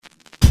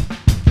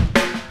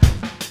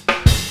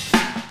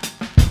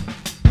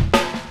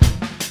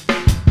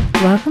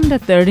Welcome to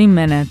 30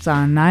 Minutes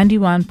on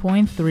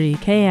 91.3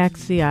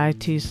 KXCI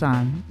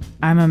Tucson.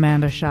 I'm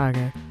Amanda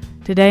Schager.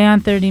 Today on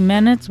 30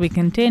 Minutes, we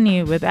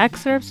continue with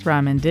excerpts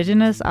from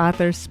Indigenous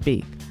Authors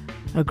Speak,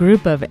 a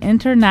group of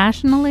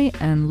internationally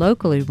and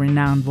locally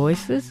renowned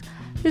voices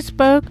who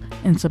spoke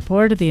in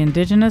support of the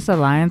Indigenous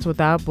Alliance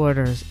Without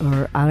Borders,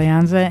 or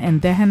Alianza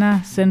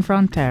Indígena Sin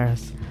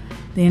Fronteras.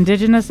 The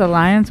Indigenous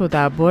Alliance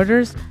Without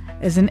Borders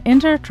is an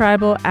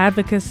intertribal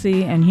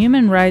advocacy and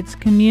human rights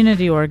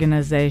community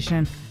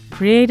organization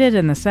created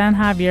in the San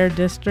Javier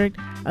district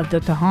of the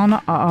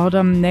Tohono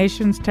O'odham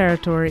Nation's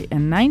territory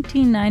in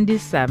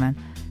 1997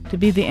 to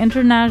be the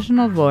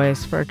international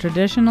voice for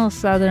traditional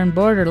southern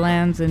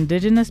borderlands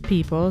indigenous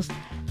peoples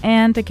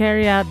and to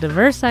carry out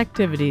diverse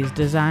activities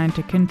designed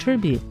to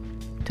contribute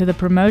to the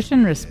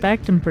promotion,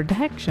 respect, and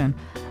protection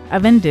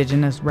of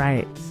indigenous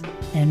rights.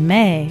 In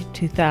May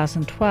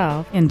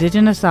 2012,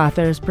 Indigenous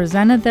authors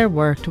presented their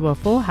work to a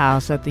full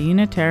house at the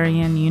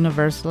Unitarian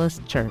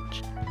Universalist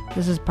Church.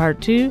 This is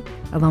part 2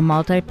 of a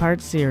multi-part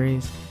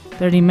series.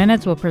 30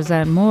 Minutes will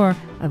present more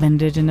of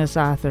Indigenous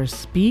Authors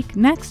Speak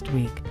next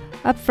week.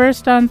 Up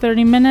first on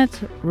 30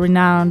 Minutes,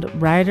 renowned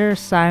writer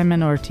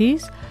Simon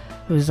Ortiz,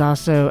 who is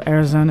also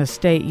Arizona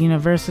State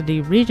University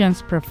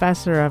Regents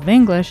Professor of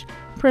English,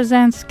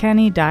 presents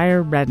Kenny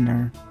Dyer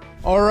Redner.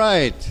 All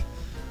right.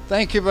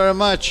 Thank you very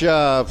much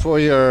for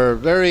your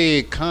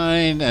very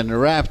kind and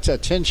rapt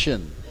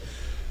attention.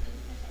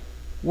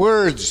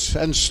 Words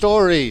and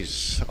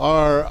stories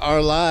are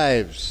our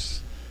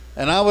lives.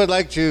 And I would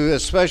like to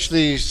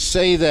especially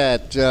say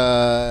that,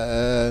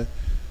 a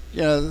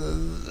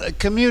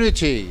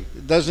community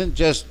doesn't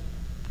just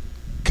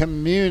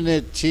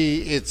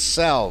community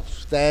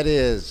itself, that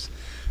is,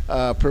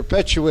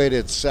 perpetuate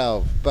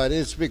itself, but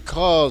it's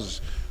because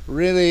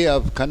really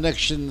of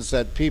connections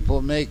that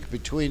people make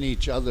between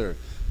each other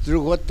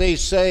through what they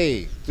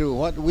say, through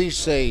what we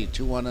say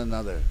to one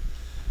another.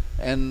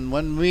 And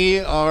when we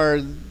are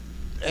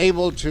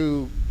able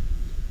to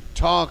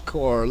talk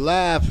or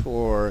laugh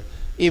or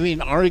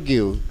even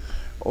argue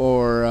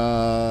or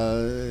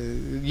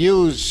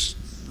use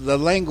the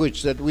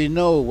language that we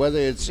know, whether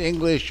it's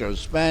English or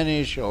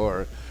Spanish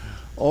or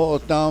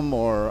O'odham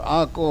or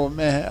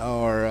Akome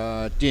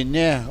or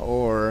Diné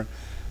or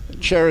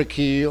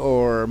Cherokee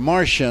or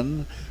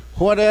Martian,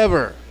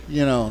 whatever,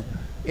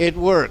 it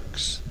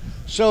works.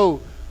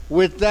 So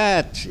with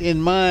that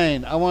in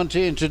mind, I want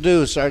to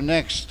introduce our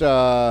next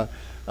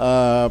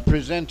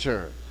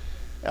presenter.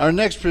 Our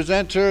next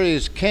presenter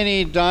is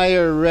Kenny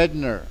Dyer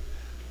Redner,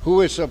 who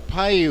is a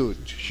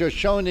Paiute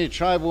Shoshone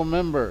tribal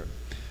member,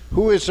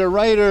 who is a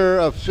writer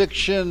of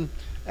fiction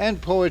and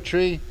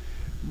poetry,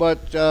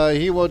 but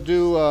he will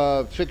do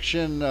a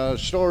fiction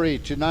story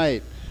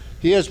tonight.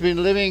 He has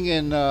been living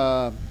in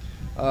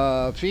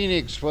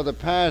Phoenix for the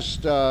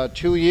past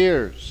 2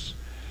 years.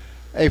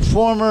 A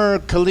former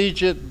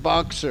collegiate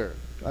boxer.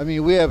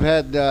 We have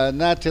had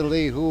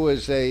Natalie, who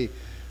is a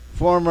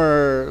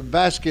former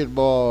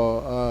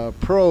basketball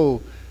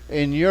pro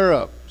in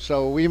Europe,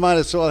 so we might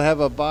as well have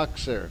a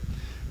boxer,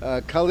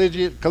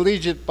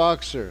 collegiate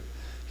boxer.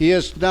 He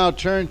has now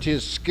turned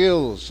his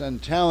skills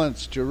and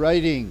talents to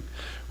writing,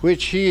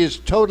 which he is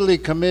totally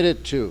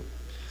committed to.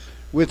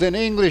 With an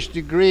English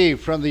degree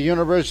from the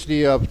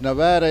University of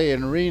Nevada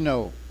in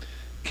Reno,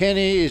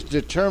 Kenny is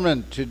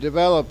determined to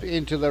develop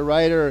into the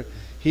writer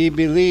he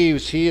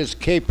believes he is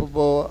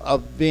capable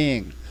of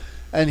being.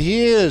 And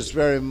he is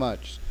very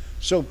much.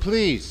 So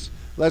please,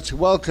 let's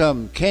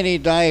welcome Kenny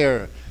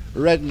Dyer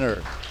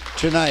Redner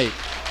tonight.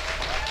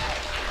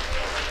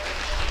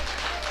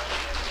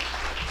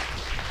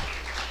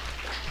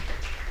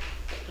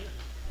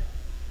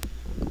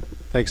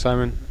 Thanks,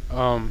 Simon.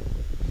 I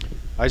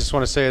just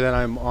want to say that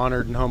I'm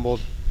honored and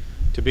humbled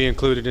to be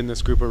included in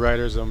this group of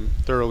writers. I'm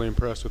thoroughly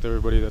impressed with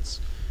everybody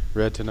that's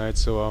read tonight.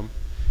 So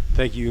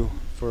thank you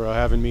for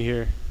having me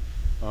here.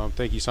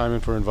 Thank you, Simon,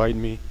 for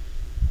inviting me.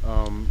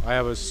 I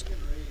have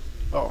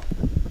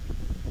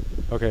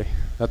okay,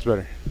 that's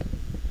better.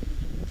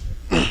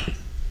 All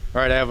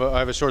right, I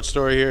have a short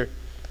story here.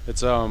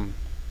 It's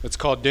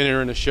called Dinner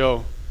and a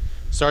Show.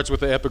 Starts with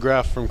the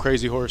epigraph from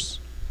Crazy Horse.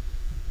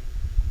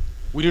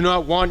 We do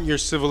not want your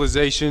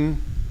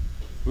civilization.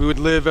 We would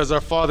live as our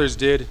fathers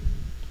did,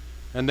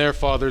 and their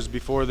fathers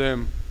before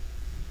them.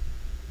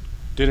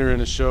 Dinner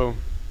and a Show.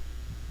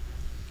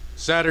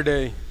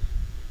 Saturday.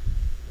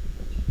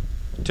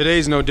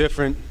 Today's no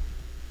different.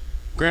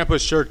 Grandpa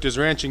shirked his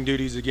ranching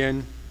duties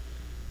again.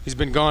 He's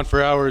been gone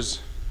for hours.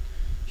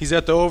 He's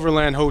at the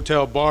Overland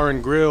Hotel Bar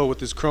and Grill with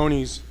his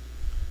cronies.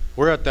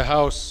 We're at the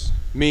house,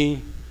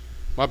 me,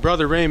 my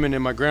brother Raymond,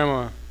 and my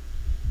grandma.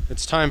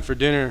 It's time for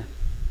dinner.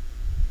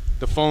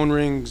 The phone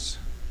rings.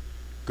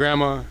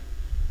 Grandma,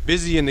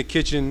 busy in the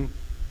kitchen,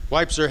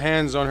 wipes her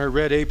hands on her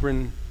red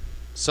apron,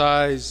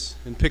 sighs,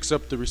 and picks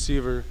up the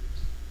receiver.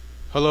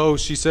 Hello,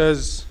 she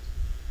says.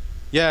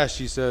 Yeah,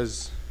 she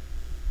says.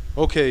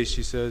 Okay,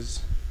 she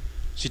says.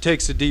 She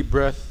takes a deep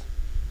breath,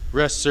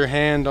 rests her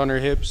hand on her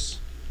hips,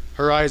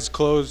 her eyes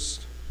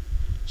closed.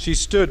 She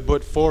stood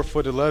but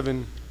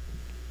 4'11".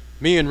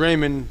 Me and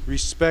Raymond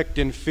respect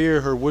and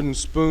fear her wooden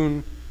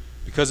spoon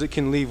because it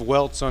can leave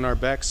welts on our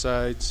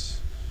backsides.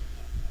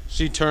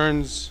 She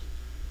turns,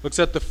 looks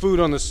at the food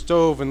on the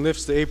stove, and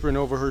lifts the apron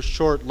over her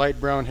short,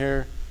 light brown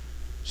hair.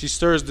 She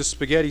stirs the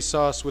spaghetti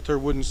sauce with her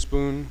wooden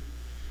spoon.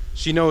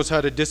 She knows how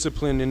to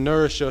discipline and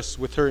nourish us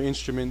with her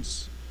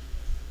instruments.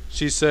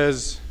 She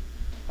says,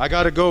 "I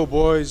gotta go,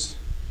 boys."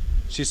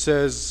 She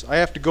says, "I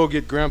have to go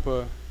get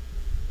Grandpa."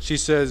 She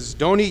says,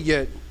 "Don't eat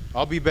yet.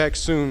 I'll be back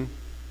soon."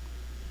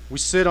 We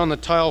sit on the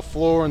tile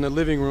floor in the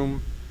living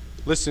room,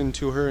 listen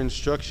to her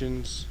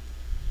instructions.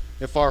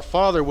 If our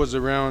father was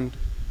around,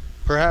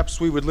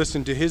 perhaps we would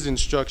listen to his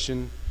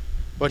instruction,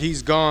 but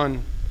he's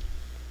gone.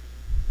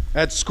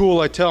 At school,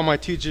 I tell my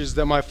teachers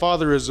that my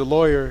father is a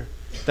lawyer,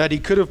 that he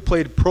could have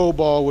played pro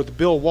ball with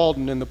Bill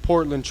Walton and the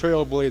Portland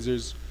Trail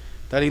Blazers,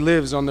 that he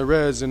lives on the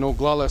res in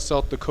Oglala,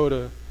 South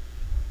Dakota.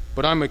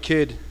 But I'm a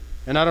kid,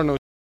 and I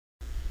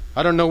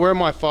don't know where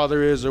my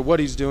father is or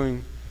what he's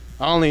doing.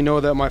 I only know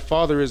that my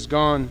father is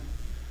gone.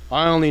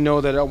 I only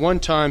know that at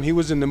one time he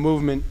was in the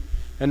movement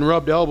and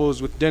rubbed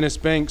elbows with Dennis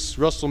Banks,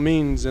 Russell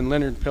Means, and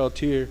Leonard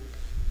Peltier.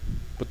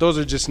 But those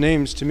are just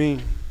names to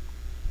me.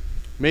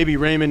 Maybe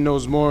Raymond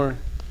knows more.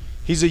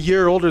 He's a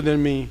year older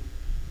than me,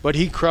 but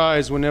he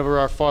cries whenever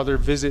our father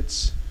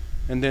visits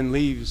and then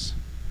leaves.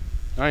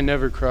 I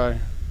never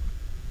cry.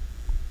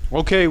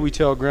 Okay, we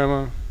tell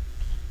Grandma.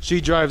 She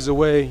drives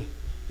away.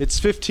 It's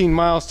 15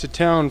 miles to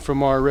town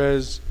from our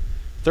res,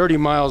 30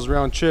 miles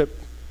round trip.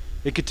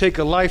 It could take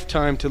a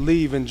lifetime to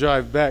leave and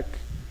drive back.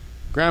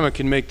 Grandma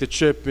can make the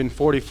trip in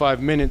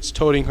 45 minutes,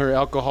 toting her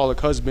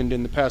alcoholic husband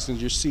in the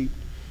passenger seat.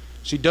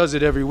 She does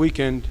it every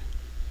weekend.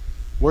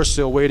 We're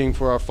still waiting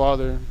for our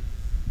father.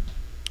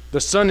 The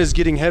sun is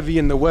getting heavy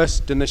in the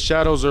west and the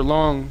shadows are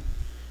long.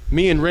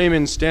 Me and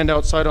Raymond stand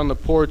outside on the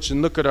porch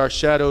and look at our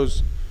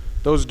shadows,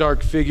 those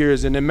dark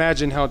figures, and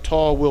imagine how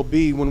tall we'll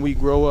be when we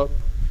grow up.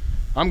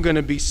 I'm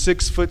gonna be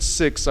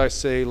 6'6", I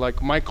say,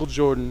 like Michael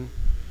Jordan.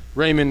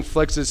 Raymond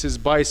flexes his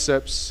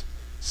biceps,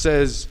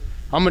 says,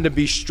 "I'm gonna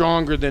be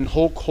stronger than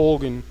Hulk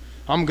Hogan.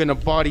 I'm gonna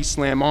body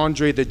slam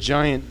Andre the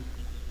Giant."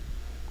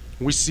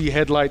 We see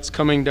headlights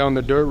coming down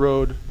the dirt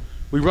road.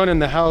 We run in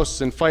the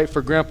house and fight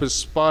for Grandpa's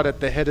spot at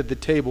the head of the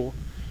table.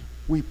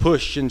 We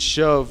push and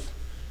shove.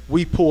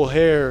 We pull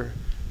hair,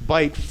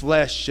 bite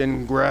flesh,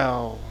 and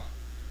growl.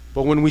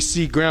 But when we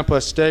see Grandpa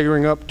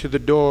staggering up to the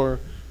door,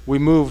 we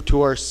move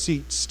to our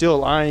seats,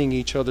 still eyeing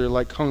each other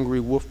like hungry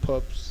wolf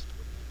pups.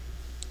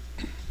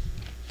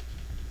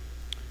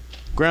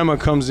 Grandma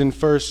comes in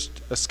first,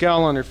 a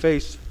scowl on her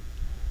face,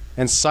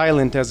 and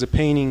silent as a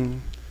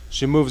painting.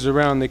 She moves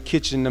around the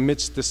kitchen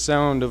amidst the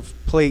sound of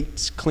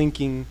plates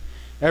clinking.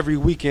 Every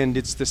weekend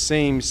it's the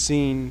same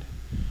scene.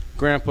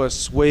 Grandpa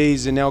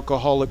sways in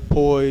alcoholic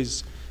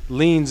poise,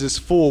 leans his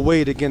full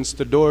weight against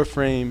the door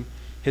frame.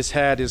 His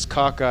hat is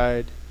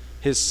cockeyed.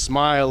 His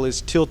smile is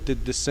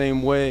tilted the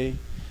same way.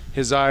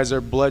 His eyes are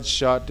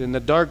bloodshot, and the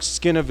dark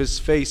skin of his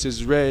face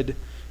is red.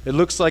 It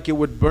looks like it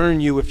would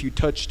burn you if you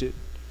touched it.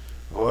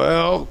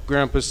 "Well,"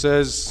 Grandpa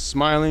says,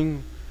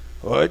 smiling,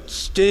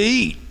 "what's to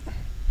eat?"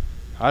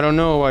 "I don't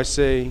know," I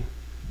say.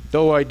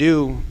 Though I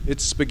do.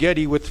 It's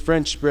spaghetti with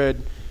French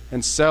bread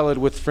and salad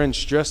with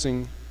French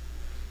dressing.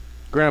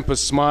 Grandpa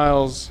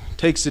smiles,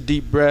 takes a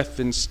deep breath,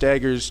 and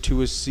staggers to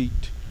his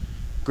seat.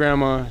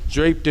 Grandma,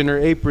 draped in her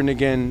apron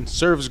again,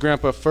 serves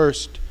Grandpa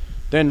first,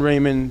 then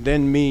Raymond,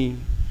 then me.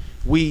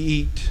 We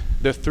eat,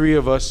 the three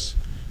of us,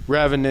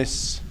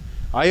 ravenous.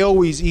 I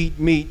always eat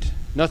meat,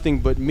 nothing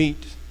but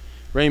meat.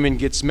 Raymond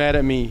gets mad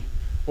at me,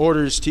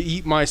 orders to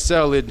eat my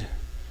salad.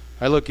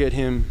 I look at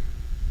him.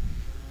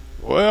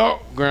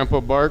 "Well," Grandpa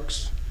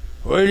barks,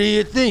 "what do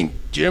you think,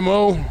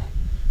 Jimmo?"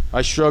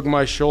 I shrug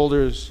my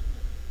shoulders.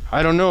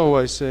 "I don't know,"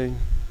 I say.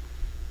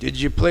 "Did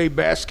you play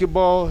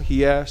basketball?"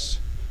 he asks.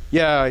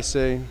 "Yeah," I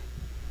say.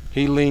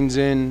 He leans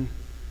in,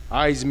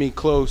 eyes me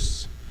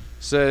close,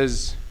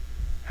 says,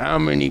 "How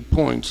many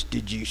points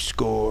did you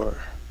score?"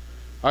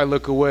 I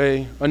look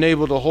away,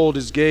 unable to hold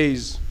his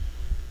gaze.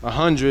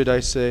 100,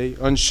 I say,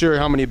 unsure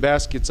how many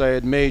baskets I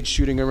had made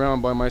shooting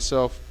around by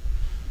myself.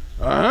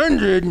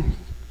 100?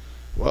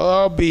 Well,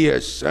 I'll be a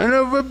son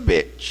of a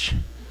bitch.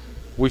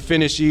 We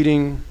finish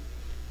eating.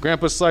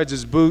 Grandpa slides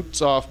his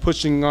boots off,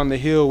 pushing on the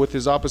heel with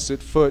his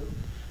opposite foot.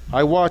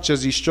 I watch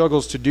as he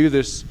struggles to do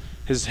this,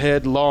 his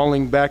head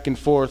lolling back and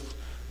forth,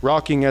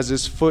 rocking as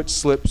his foot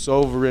slips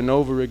over and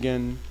over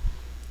again.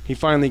 He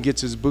finally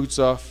gets his boots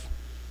off.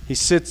 He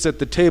sits at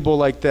the table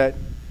like that,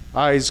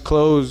 eyes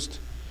closed.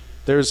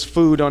 There's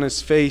food on his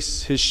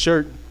face, his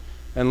shirt,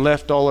 and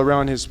left all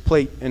around his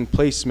plate and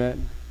placemat.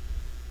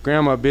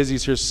 Grandma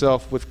busies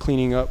herself with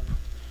cleaning up.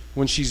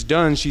 When she's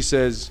done, she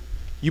says,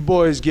 "You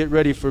boys get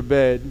ready for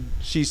bed."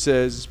 She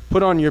says,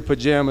 "Put on your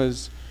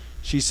pajamas."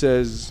 She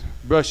says,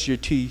 "Brush your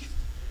teeth."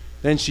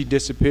 Then she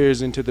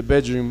disappears into the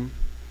bedroom.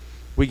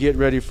 We get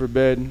ready for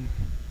bed.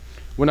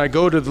 When I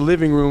go to the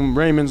living room,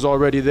 Raymond's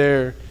already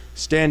there,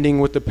 standing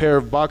with a pair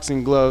of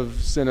boxing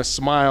gloves and a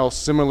smile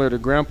similar to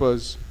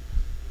Grandpa's,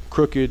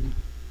 crooked.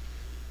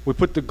 We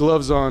put the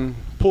gloves on,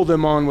 pull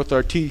them on with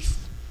our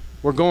teeth.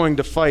 We're going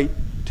to fight,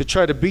 to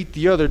try to beat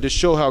the other, to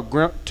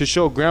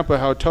show Grandpa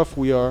how tough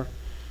we are.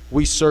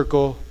 We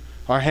circle,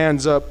 our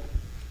hands up,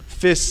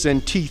 fists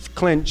and teeth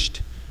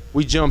clenched.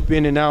 We jump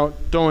in and out,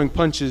 throwing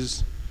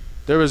punches.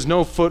 There is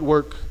no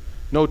footwork,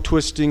 no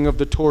twisting of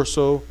the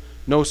torso,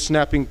 no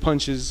snapping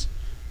punches.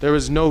 There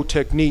is no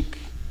technique.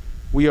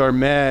 We are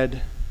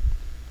mad.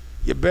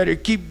 You better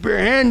keep your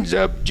hands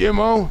up,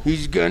 Jimmo.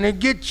 He's gonna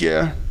get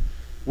you.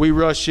 We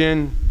rush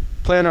in,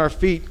 plant our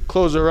feet,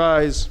 close our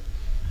eyes,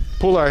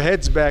 pull our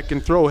heads back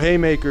and throw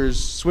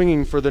haymakers,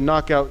 swinging for the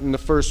knockout in the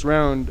first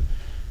round.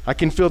 I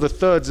can feel the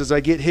thuds as I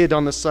get hit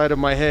on the side of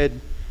my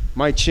head,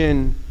 my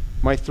chin,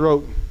 my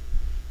throat.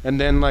 And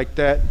then like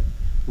that,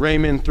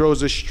 Raymond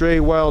throws a stray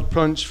wild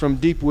punch from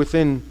deep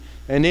within,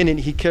 and in it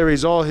he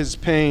carries all his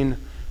pain,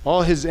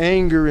 all his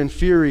anger and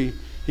fury.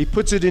 He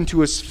puts it into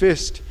his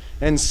fist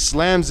and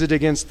slams it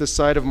against the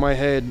side of my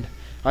head.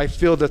 I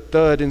feel the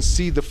thud and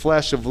see the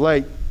flash of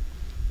light.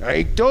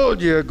 I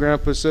told you,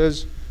 Grandpa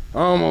says.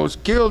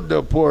 Almost killed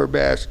the poor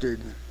bastard.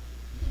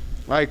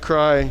 I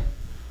cry,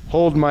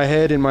 hold my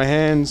head in my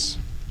hands.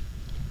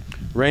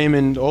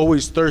 Raymond,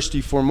 always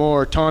thirsty for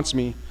more, taunts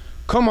me.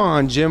 Come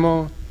on,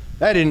 Jimmo.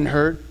 That didn't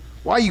hurt.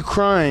 Why are you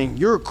crying?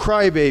 You're a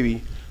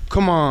crybaby.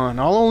 Come on,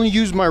 I'll only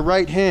use my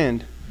right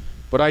hand.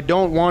 But I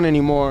don't want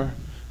any more.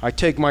 I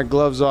take my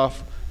gloves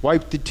off,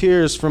 wipe the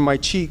tears from my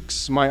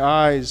cheeks, my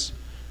eyes.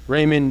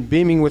 Raymond,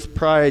 beaming with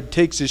pride,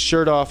 takes his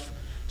shirt off,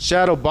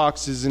 shadow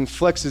boxes and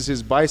flexes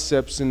his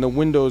biceps in the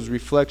window's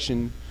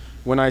reflection.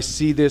 When I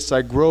see this,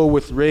 I grow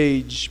with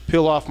rage,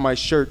 peel off my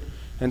shirt,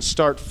 and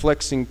start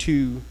flexing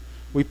too.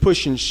 We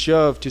push and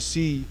shove to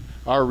see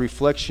our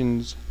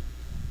reflections.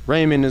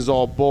 Raymond is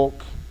all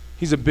bulk.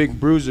 He's a big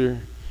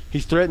bruiser. He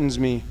threatens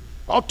me.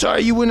 I'll tie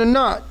you in a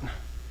knot.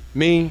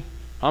 Me,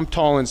 I'm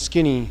tall and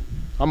skinny.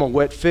 I'm a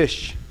wet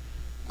fish.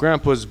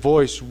 Grandpa's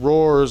voice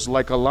roars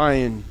like a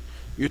lion.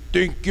 You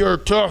think you're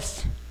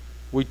tough?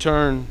 We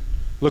turn.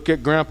 Look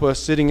at Grandpa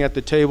sitting at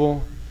the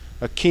table,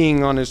 a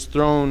king on his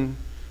throne.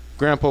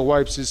 Grandpa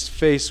wipes his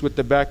face with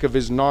the back of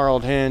his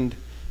gnarled hand.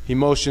 He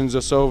motions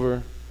us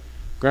over.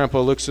 Grandpa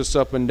looks us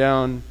up and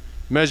down,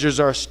 measures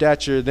our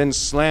stature, then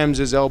slams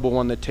his elbow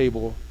on the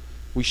table.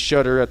 We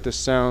shudder at the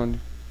sound.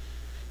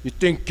 You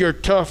think you're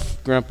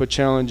tough? Grandpa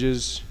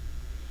challenges.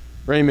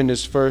 Raymond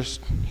is first.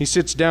 He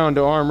sits down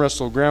to arm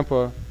wrestle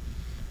Grandpa.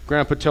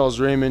 Grandpa tells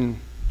Raymond,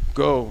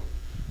 go.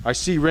 I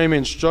see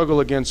Raymond struggle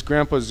against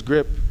Grandpa's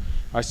grip.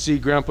 I see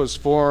Grandpa's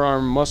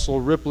forearm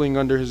muscle rippling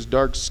under his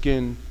dark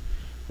skin.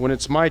 When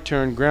it's my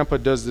turn, Grandpa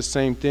does the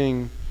same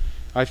thing.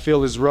 I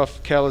feel his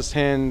rough, calloused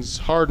hands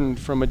hardened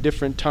from a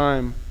different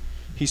time.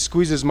 He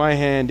squeezes my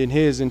hand in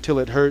his until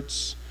it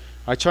hurts.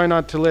 I try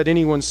not to let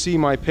anyone see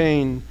my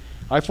pain.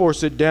 I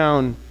force it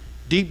down,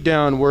 deep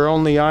down where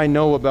only I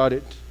know about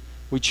it.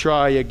 We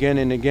try again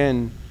and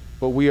again,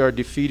 but we are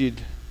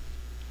defeated.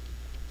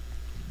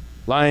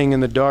 Lying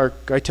in the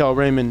dark, I tell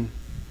Raymond,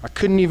 I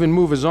couldn't even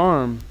move his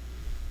arm.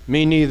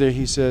 Me neither,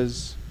 he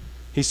says.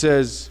 He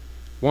says,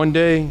 one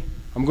day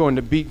I'm going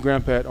to beat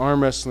Grandpa at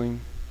arm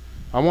wrestling.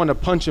 I want to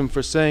punch him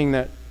for saying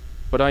that,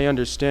 but I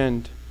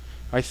understand.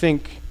 I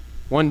think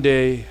one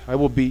day I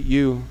will beat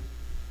you.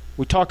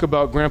 We talk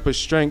about Grandpa's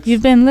strength.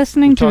 You've been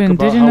listening to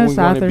Indigenous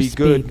Authors Speak,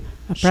 good,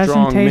 a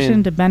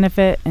presentation to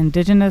benefit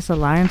Indigenous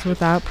Alliance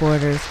Without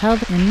Borders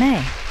held in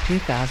May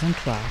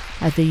 2012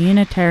 at the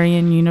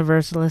Unitarian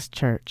Universalist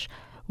Church.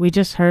 We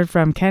just heard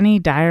from Kenny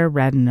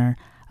Dyer-Redner.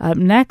 Up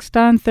next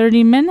on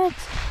 30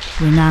 Minutes,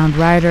 renowned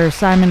writer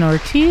Simon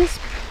Ortiz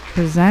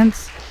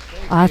presents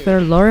author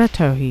Laura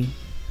Tohi.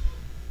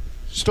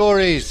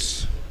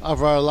 Stories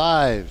of our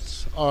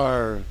lives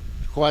are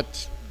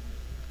what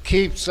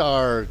keeps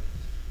our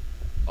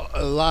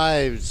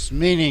lives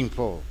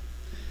meaningful.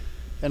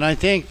 And I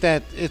think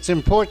that it's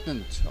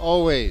important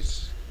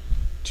always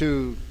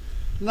to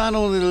not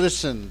only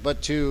listen,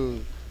 but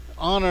to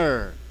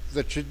honor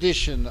the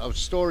tradition of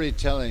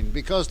storytelling,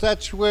 because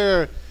that's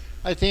where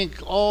I think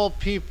all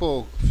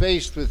people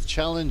faced with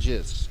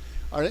challenges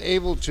are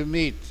able to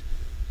meet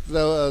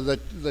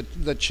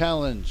the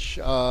challenge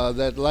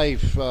that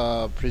life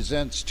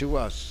presents to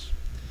us.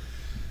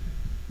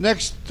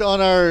 Next on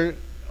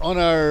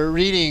our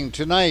reading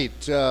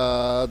tonight,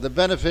 the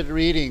benefit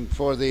reading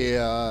for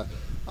the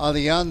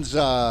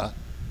Alianza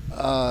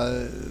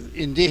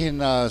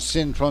Indígena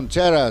Sin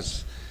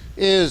Fronteras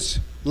is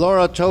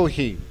Laura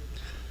Tohi.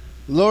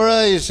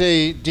 Laura is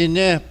a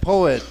Diné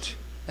poet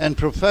and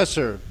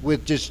professor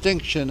with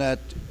distinction at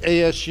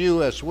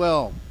ASU as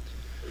well,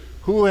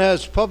 who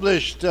has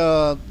published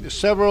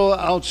several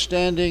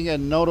outstanding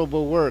and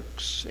notable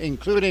works,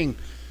 including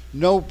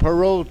No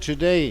Parole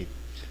Today,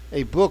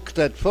 a book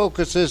that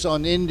focuses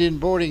on Indian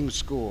boarding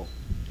school,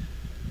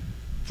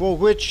 for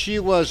which she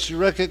was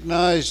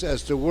recognized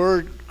as the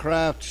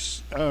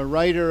Wordcraft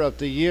Writer of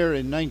the Year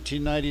in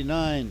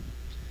 1999,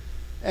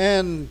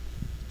 and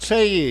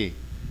Tseyi,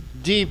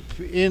 Deep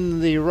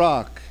in the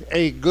Rock,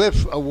 a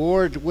Glyph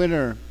Award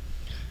winner,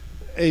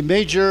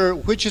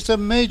 which is a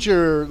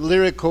major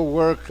lyrical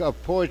work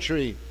of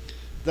poetry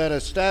that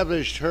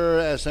established her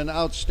as an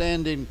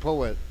outstanding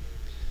poet.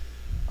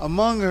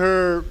 Among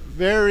her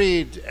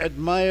varied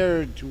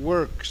admired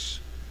works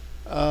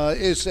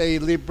is a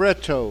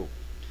libretto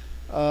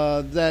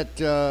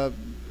that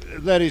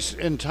is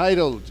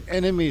entitled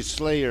Enemy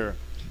Slayer,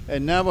 a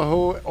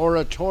Navajo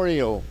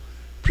oratorio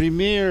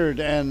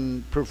premiered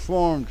and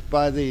performed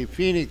by the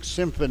Phoenix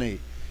Symphony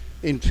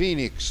in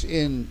Phoenix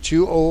in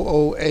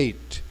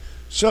 2008.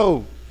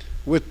 So,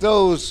 with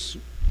those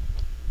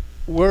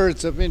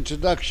words of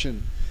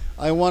introduction,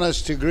 I want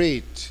us to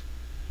greet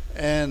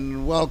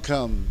and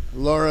welcome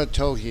Laura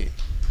Tohi.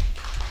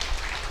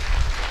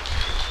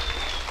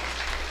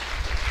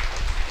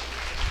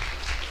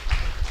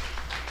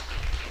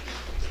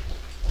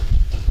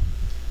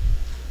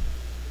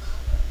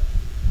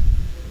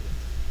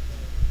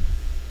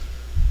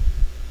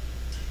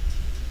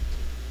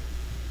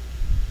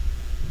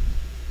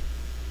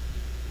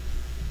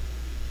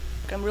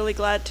 I'm really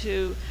glad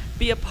to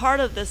be a part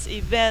of this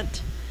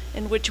event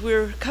in which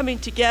we're coming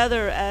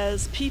together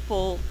as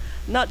people,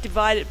 not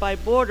divided by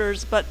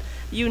borders, but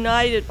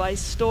united by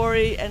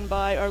story and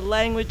by our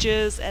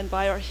languages and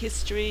by our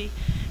history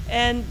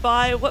and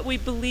by what we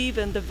believe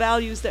in, the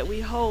values that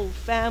we hold,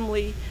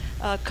 family,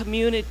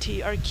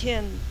 community, our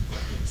kin.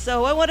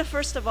 So I want to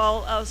first of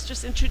all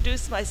just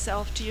introduce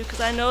myself to you,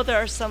 because I know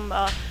there are some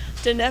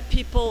Diné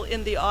people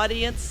in the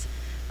audience.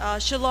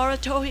 Laura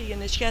Tohi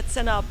and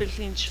Ishkatsana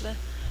Billinchle.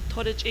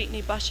 Torich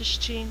Eitni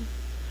Bashichin,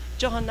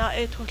 Johanna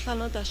E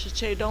Torlano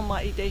Dashache Doma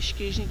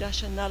Ideshkijni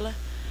Dashanala,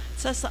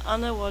 Sasa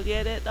Anna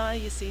Walyere Da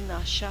Yisi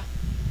Nasha.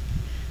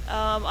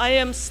 I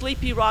am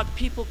Sleepy Rock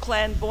People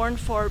Clan, born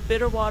for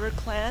Bitterwater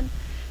Clan,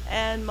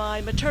 and my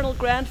maternal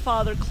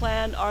grandfather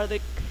clan are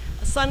the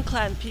Sun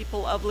Clan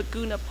people of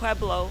Laguna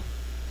Pueblo,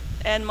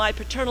 and my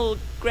paternal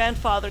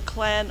grandfather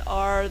clan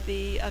are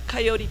the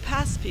Coyote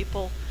Pass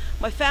people.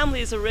 My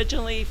family is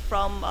originally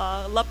from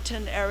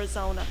Lupton,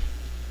 Arizona.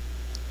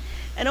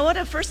 And I want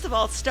to first of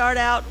all start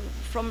out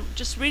from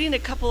just reading a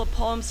couple of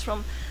poems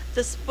from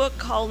this book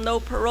called No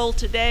Parole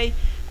Today.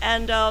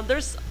 And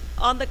there's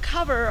on the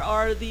cover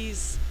are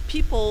these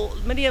people,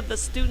 many of the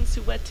students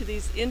who went to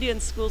these Indian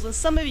schools, and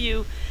some of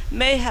you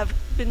may have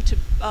been to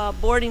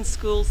boarding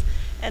schools.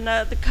 And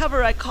the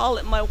cover, I call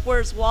it my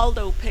Where's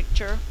Waldo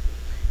picture.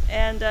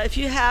 And if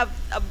you have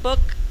a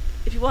book,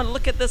 if you want to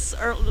look at this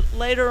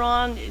later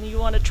on and you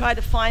want to try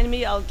to find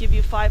me, I'll give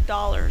you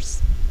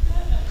 $5.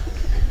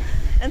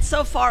 And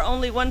so far,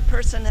 only one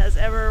person has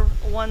ever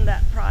won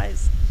that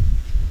prize.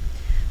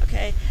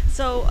 Okay,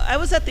 so I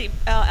was at the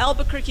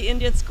Albuquerque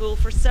Indian School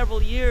for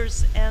several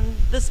years, and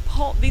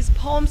these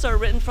poems are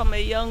written from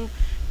a young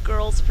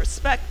girl's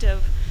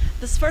perspective.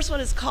 This first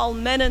one is called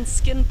Menon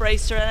Skin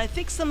Bracer, and I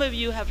think some of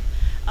you have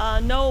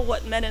know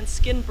what Menon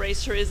Skin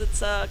Bracer is.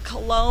 It's a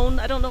cologne.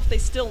 I don't know if they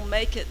still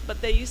make it,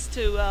 but they used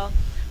to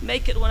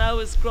make it when I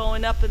was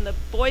growing up, and the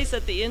boys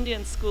at the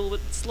Indian School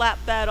would slap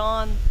that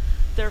on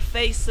their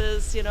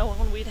faces, you know,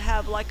 when we'd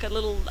have like a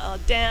little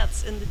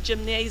dance in the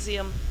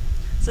gymnasium.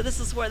 So this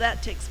is where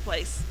that takes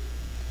place.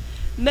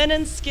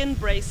 Menon Skin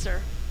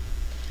Bracer.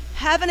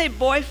 Having a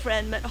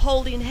boyfriend meant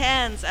holding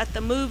hands at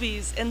the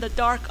movies in the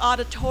dark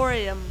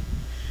auditorium,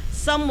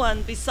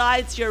 someone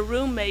besides your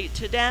roommate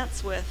to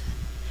dance with,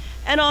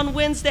 and on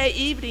Wednesday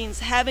evenings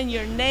having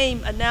your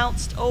name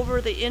announced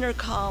over the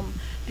intercom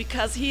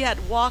because he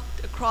had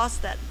walked across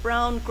that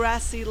brown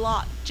grassy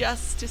lot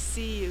just to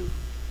see you.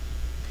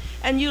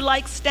 And you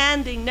liked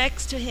standing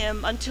next to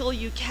him until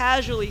you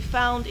casually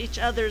found each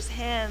other's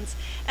hands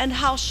and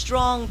how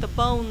strong the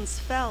bones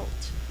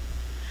felt.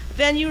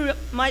 Then you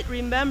might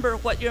remember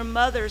what your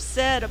mother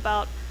said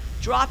about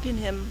dropping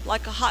him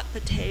like a hot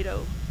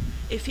potato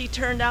if he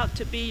turned out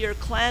to be your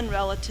clan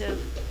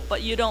relative,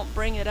 but you don't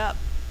bring it up.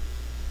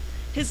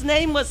 His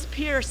name was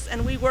Pierce,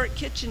 and we worked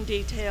kitchen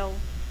detail.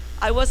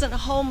 I wasn't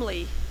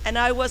homely, and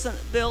I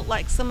wasn't built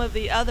like some of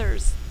the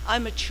others. I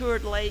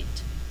matured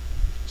late.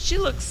 She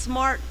looked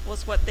smart,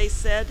 was what they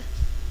said.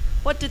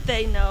 What did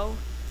they know?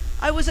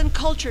 I was in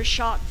culture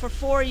shock for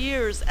 4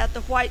 years at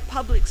the white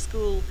public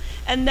school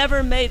and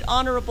never made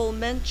honorable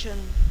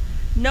mention.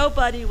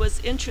 Nobody was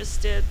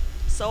interested,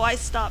 so I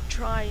stopped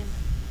trying.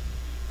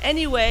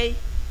 Anyway,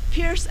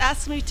 Pierce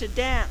asked me to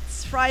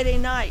dance Friday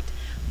night.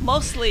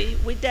 Mostly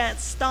we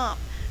danced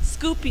stomp,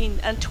 scooping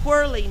and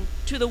twirling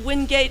to the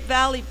Wingate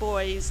Valley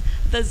Boys,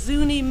 the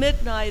Zuni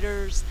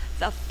Midnighters,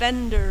 the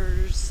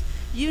Fenders.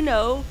 You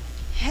know,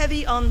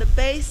 heavy on the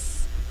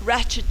bass,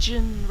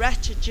 ratchet-gin,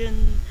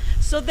 ratchet-gin.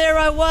 So there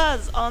I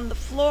was on the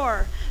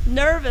floor,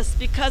 nervous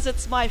because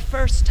it's my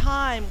first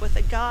time with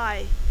a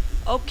guy.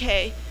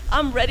 Okay,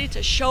 I'm ready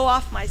to show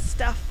off my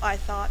stuff, I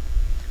thought.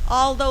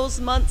 All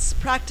those months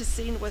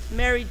practicing with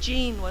Mary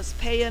Jean was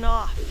paying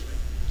off.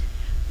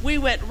 We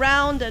went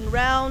round and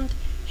round.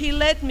 He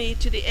led me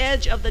to the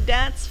edge of the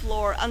dance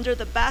floor under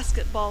the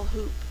basketball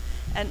hoop,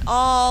 and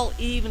all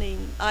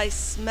evening I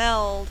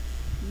smelled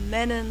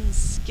Menon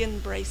Skin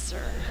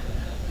Bracer.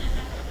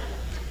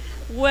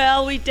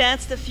 Well, we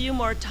danced a few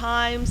more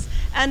times,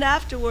 and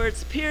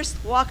afterwards Pierce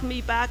walked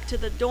me back to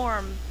the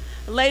dorm.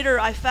 Later,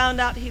 I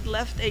found out he'd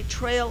left a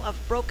trail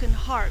of broken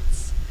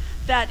hearts.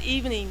 That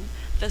evening,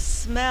 the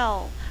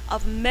smell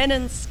of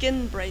Menon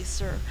skin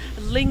bracer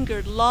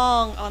lingered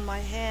long on my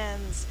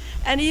hands.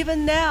 And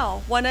even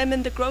now, when I'm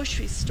in the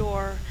grocery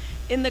store,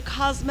 in the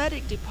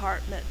cosmetic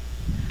department,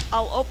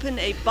 I'll open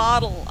a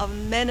bottle of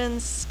Menon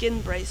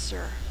skin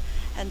bracer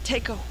and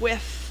take a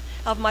whiff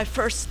of my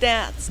first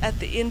dance at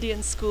the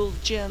Indian school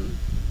gym.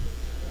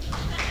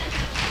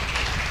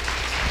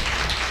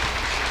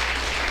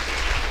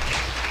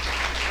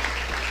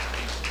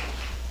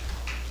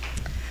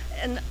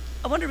 And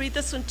I want to read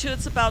this one too.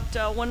 It's about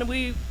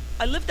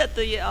I lived at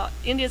the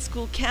Indian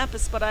school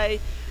campus, but I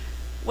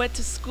went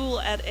to school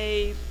at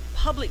a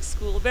public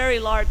school, a very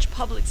large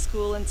public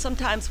school, and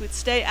sometimes we'd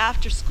stay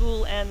after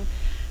school and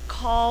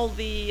call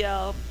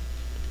the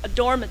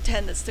dorm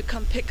attendants to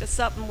come pick us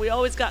up, and we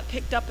always got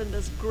picked up in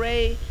this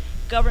gray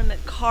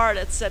government car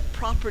that said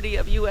 "property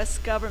of U.S.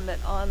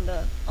 government" on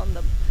the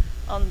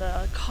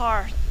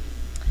car.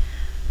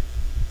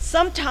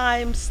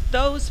 Sometimes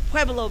those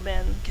Pueblo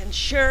men can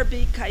sure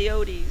be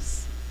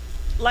coyotes.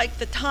 Like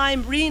the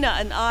time Rena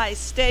and I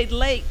stayed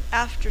late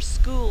after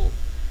school,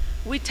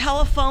 we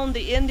telephoned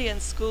the Indian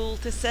school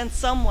to send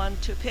someone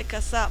to pick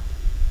us up.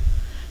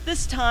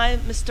 This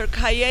time, Mr.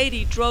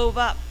 Coyote drove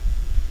up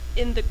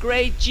in the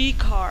gray G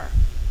car,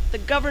 the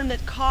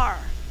government car.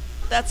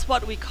 That's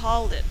what we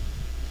called it.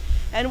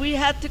 And we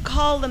had to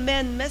call the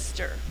men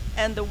Mr.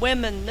 and the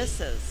women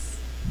Mrs.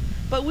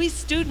 But we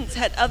students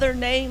had other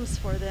names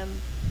for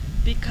them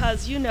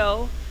because, you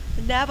know,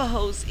 the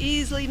Navajos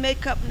easily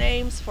make up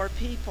names for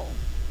people.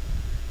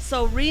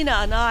 So Rena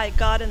and I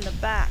got in the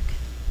back.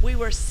 We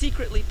were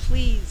secretly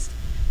pleased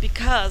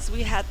because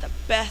we had the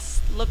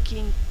best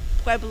looking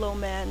Pueblo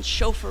man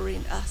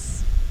chauffeuring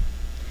us.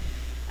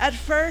 At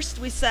first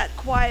we sat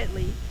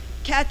quietly,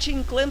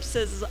 catching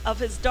glimpses of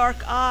his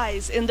dark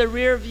eyes in the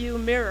rear view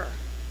mirror.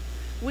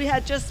 We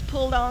had just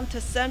pulled on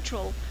to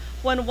Central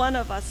when one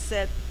of us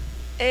said,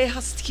 "This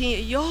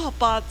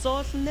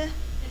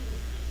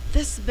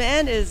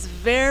man is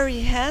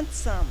very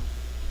handsome."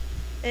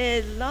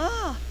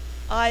 "La,"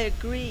 I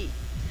agree.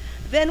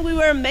 Then we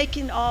were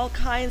making all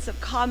kinds of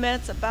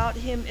comments about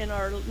him in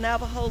our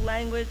Navajo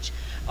language,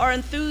 our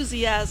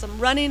enthusiasm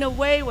running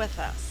away with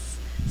us,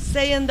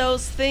 saying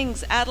those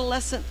things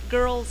adolescent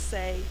girls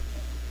say.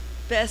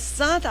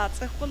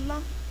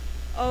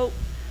 Oh,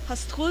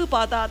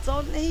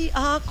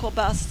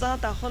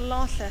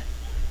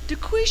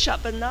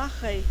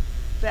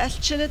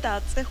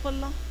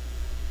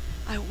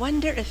 I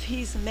wonder if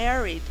he's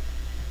married.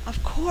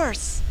 Of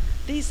course,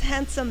 these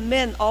handsome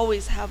men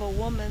always have a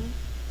woman.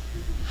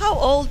 How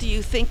old do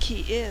you think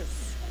he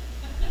is?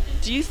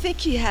 Do you think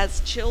he has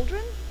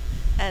children?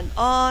 And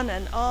on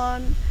and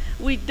on.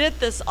 We did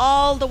this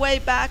all the way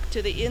back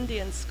to the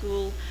Indian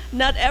school,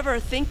 not ever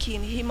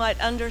thinking he might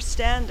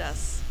understand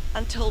us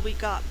until we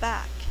got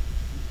back.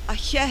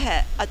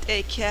 "Ahehe at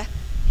eke,"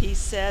 he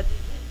said.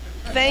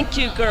 "Thank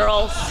you,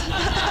 girls."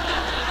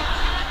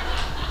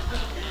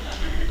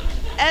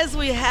 As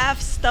we half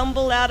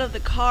stumbled out of the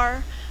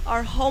car,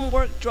 our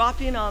homework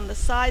dropping on the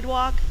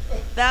sidewalk,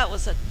 that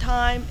was a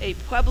time a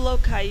Pueblo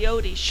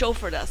coyote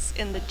chauffeured us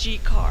in the G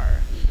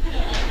car.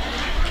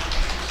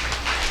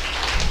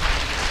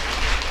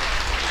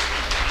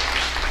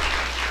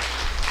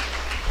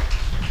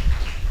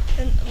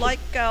 And like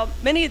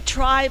many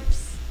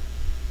tribes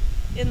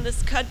in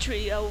this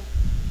country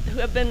who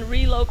have been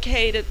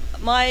relocated,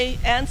 my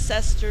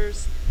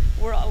ancestors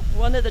were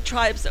one of the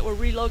tribes that were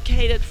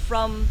relocated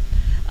from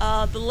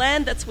the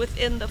land that's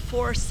within the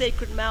four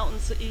sacred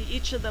mountains.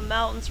 Each of the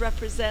mountains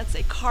represents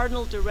a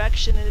cardinal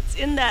direction, and it's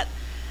in that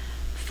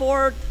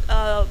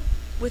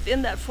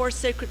within that four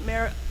sacred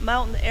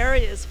mountain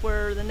areas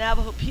where the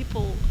Navajo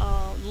people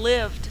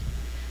lived.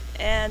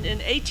 And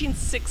in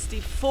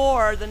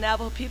 1864, the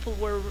Navajo people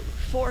were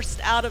forced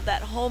out of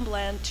that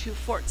homeland to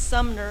Fort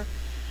Sumner,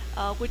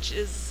 which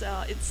is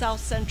in south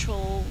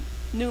central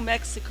New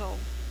Mexico.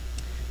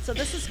 So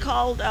this is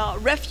called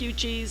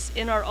refugees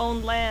in our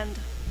own land.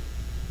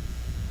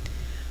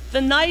 The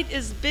night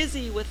is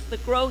busy with the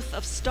growth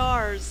of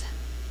stars,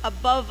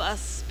 above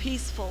us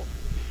peaceful.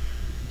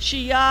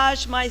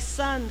 Shiyaj, my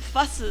son,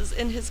 fusses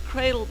in his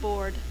cradle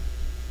board.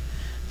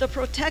 The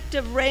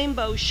protective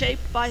rainbow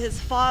shaped by his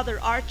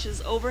father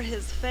arches over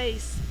his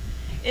face.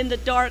 In the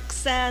dark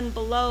sand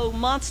below,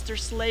 Monster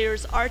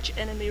Slayer's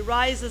archenemy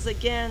rises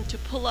again to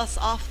pull us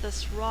off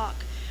this rock,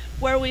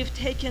 where we've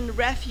taken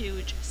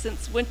refuge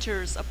since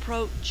winter's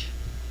approach.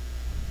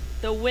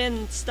 The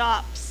wind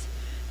stops.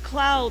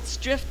 Clouds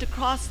drift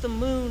across the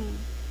moon.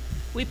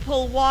 We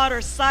pull water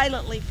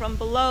silently from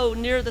below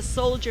near the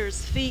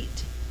soldiers'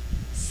 feet.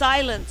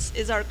 Silence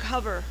is our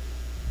cover.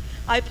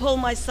 I pull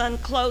my son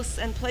close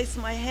and place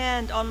my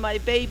hand on my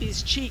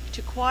baby's cheek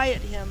to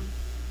quiet him.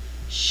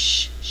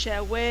 Shh,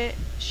 shawe,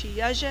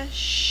 shiyaja,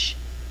 shh.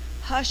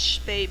 Hush,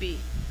 baby,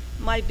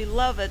 my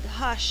beloved,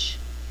 hush.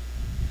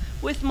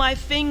 With my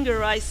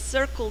finger I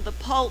circle the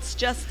pulse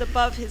just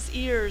above his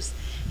ears.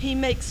 He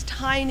makes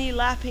tiny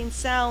lapping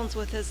sounds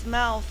with his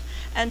mouth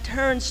and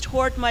turns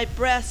toward my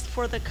breast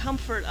for the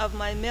comfort of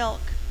my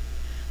milk.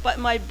 but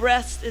my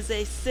breast is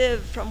a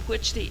sieve from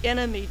which the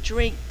enemy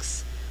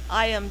drinks.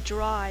 I am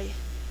dry.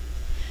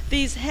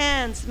 These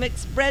hands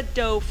mixed bread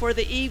dough for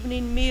the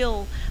evening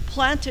meal,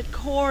 planted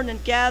corn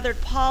and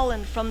gathered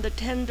pollen from the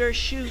tender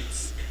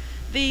shoots.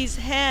 These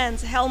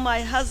hands held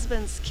my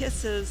husband's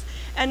kisses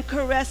and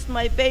caressed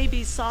my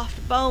baby's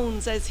soft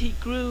bones as he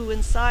grew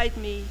inside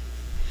me.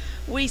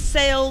 We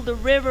sailed the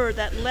river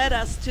that led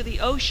us to the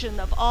ocean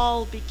of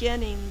all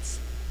beginnings.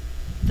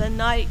 The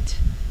night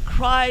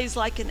cries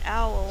like an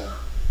owl.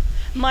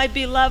 My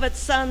beloved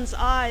son's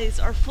eyes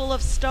are full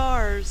of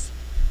stars,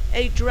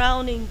 a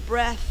drowning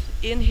breath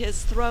in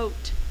his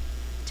throat.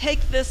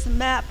 Take this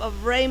map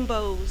of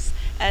rainbows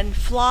and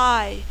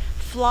fly,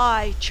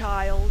 fly,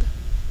 child.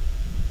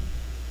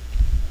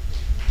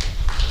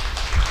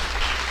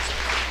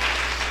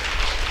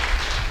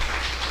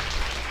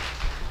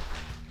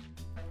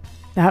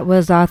 That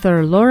was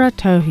author Laura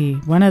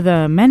Tohi, one of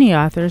the many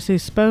authors who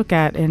spoke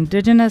at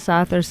Indigenous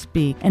Authors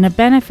Speak in a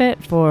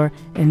benefit for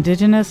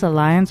Indigenous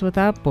Alliance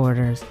Without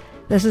Borders.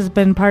 This has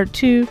been part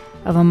 2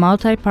 of a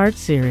multi-part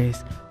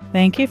series.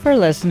 Thank you for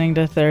listening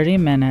to 30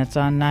 Minutes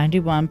on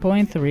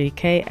 91.3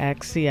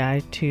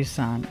 KXCI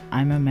Tucson.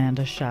 I'm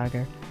Amanda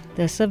Schager.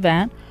 This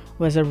event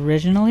was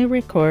originally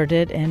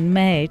recorded in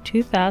May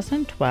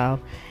 2012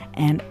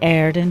 and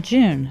aired in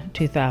June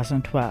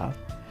 2012.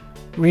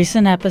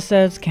 Recent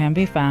episodes can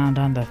be found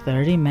on the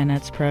 30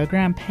 Minutes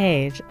program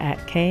page at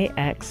kxci.org.